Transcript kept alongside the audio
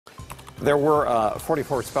There were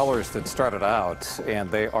 44 spellers that started out, and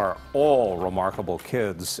they are all remarkable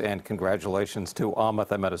kids. And congratulations to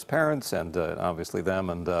Amith. I met his parents, and obviously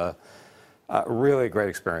them, and really a great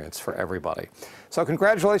experience for everybody. So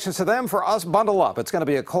congratulations to them. For us, bundle up. It's going to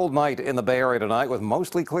be a cold night in the Bay Area tonight with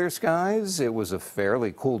mostly clear skies. It was a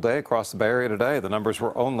fairly cool day across the Bay Area today. The numbers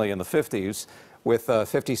were only in the 50s, with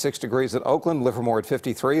 56 degrees at Oakland, Livermore at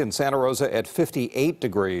 53, and Santa Rosa at 58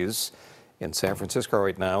 degrees. In San Francisco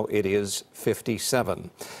right now, it is 57.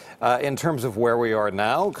 In terms of where we are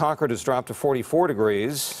now, Concord has dropped to 44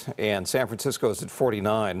 degrees, and San Francisco is at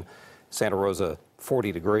 49. Santa Rosa,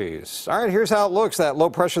 40 degrees. All right, here's how it looks. That low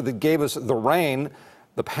pressure that gave us the rain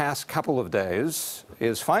the past couple of days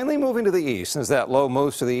is finally moving to the east. As that low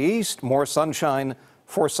moves to the east, more sunshine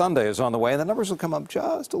for Sunday is on the way, and the numbers will come up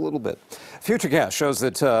just a little bit. Futurecast shows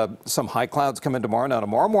that some high clouds come in tomorrow. Now,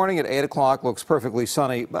 tomorrow morning at 8 o'clock looks perfectly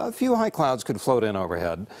sunny. A few high clouds could float in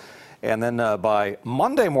overhead. And then by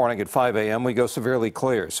Monday morning at 5 a.m., we go severely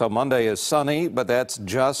clear. So Monday is sunny, but that's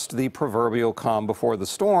just the proverbial calm before the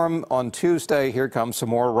storm. On Tuesday, here comes some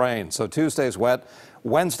more rain. So Tuesday's wet.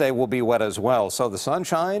 Wednesday will be wet as well. So the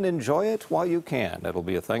sunshine, enjoy it while you can. It'll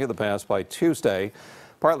be a thing of the past by Tuesday.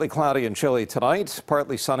 Partly cloudy and chilly tonight,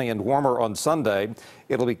 partly sunny and warmer on Sunday.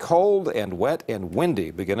 It'll be cold and wet and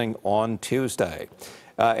windy beginning on Tuesday.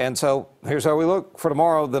 And so here's how we look for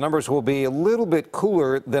tomorrow. The numbers will be a little bit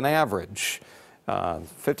cooler than average.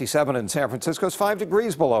 57 in San Francisco is 5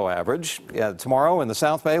 degrees below average. Tomorrow in the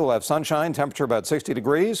South Bay, we'll have sunshine, temperature about 60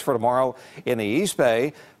 degrees. For tomorrow in the East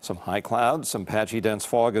Bay, some high clouds, some patchy dense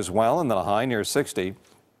fog as well, and then a high near 60.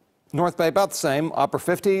 North Bay about the same, upper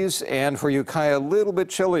 50s, and for Ukiah a little bit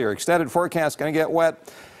chillier. Extended forecast going to get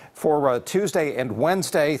wet for Tuesday and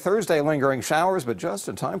Wednesday. Thursday lingering showers, but just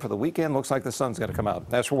in time for the weekend. Looks like the sun's going to come out.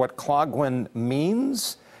 As for what Clogwin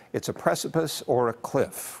means, it's a precipice or a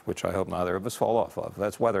cliff, which I hope neither of us fall off of.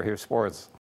 That's weather. Here's sports.